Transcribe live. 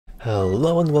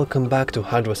Hello and welcome back to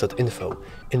HardReset.Info.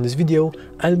 In this video,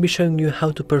 I'll be showing you how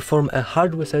to perform a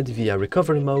hard reset via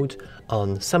recovery mode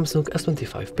on Samsung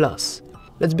S25 Plus.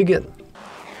 Let's begin.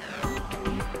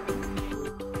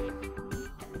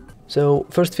 So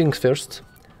first things first,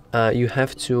 you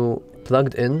have to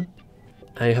plug in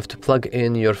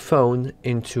your phone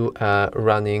into a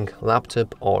running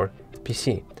laptop or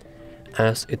PC,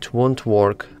 as it won't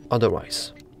work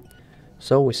otherwise.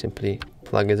 So we simply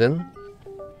plug it in.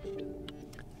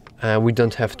 We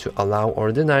don't have to allow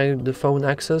or deny the phone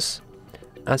access,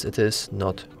 as it is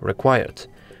not required.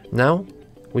 Now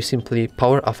we simply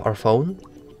power off our phone.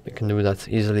 We can do that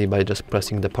easily by just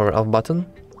pressing the power off button.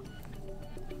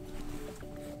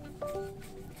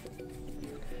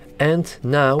 And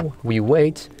now we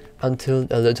wait until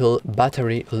a little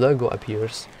battery logo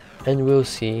appears, and we'll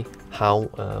see how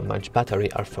much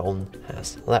battery our phone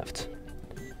has left.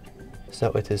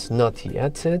 So it is not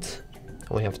yet it.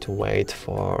 We have to wait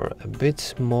for a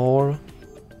bit more.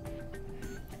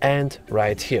 And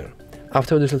right here,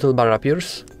 after this little bar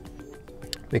appears,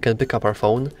 we can pick up our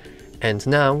phone, and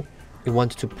now we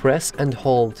want to press and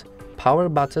hold power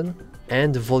button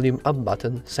and volume up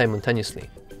button simultaneously.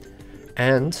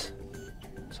 And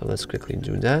so let's quickly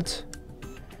do that.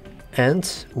 And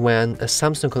when a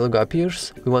Samsung logo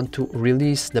appears, we want to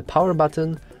release the power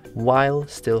button while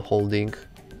still holding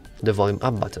the volume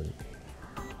up button.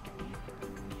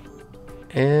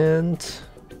 And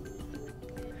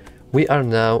we are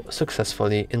now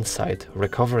successfully inside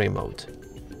recovery mode.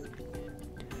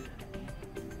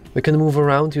 We can move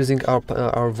around using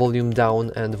our volume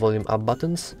down and volume up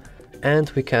buttons, and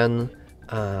we can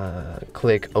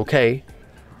click OK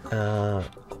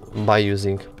by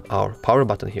using our power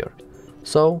button here.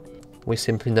 So we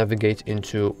simply navigate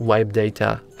into Wipe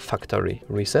Data Factory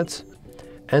Reset,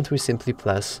 and we simply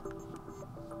press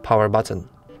power button.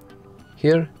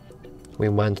 Here we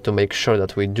want to make sure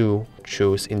that we do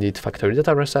choose indeed factory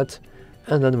data reset,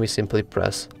 and then we simply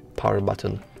press power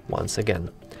button once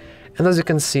again. And as you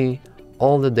can see,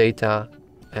 all the data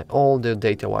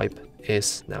wipe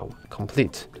is now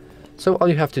complete. So all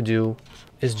you have to do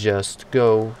is just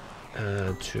go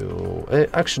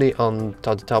actually on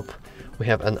the top we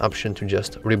have an option to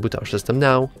just reboot our system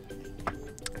now,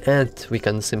 and we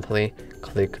can simply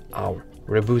click our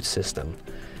reboot system.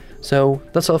 So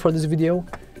that's all for this video.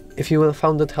 If you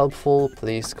found it helpful,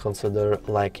 please consider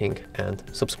liking and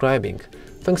subscribing.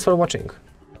 Thanks for watching.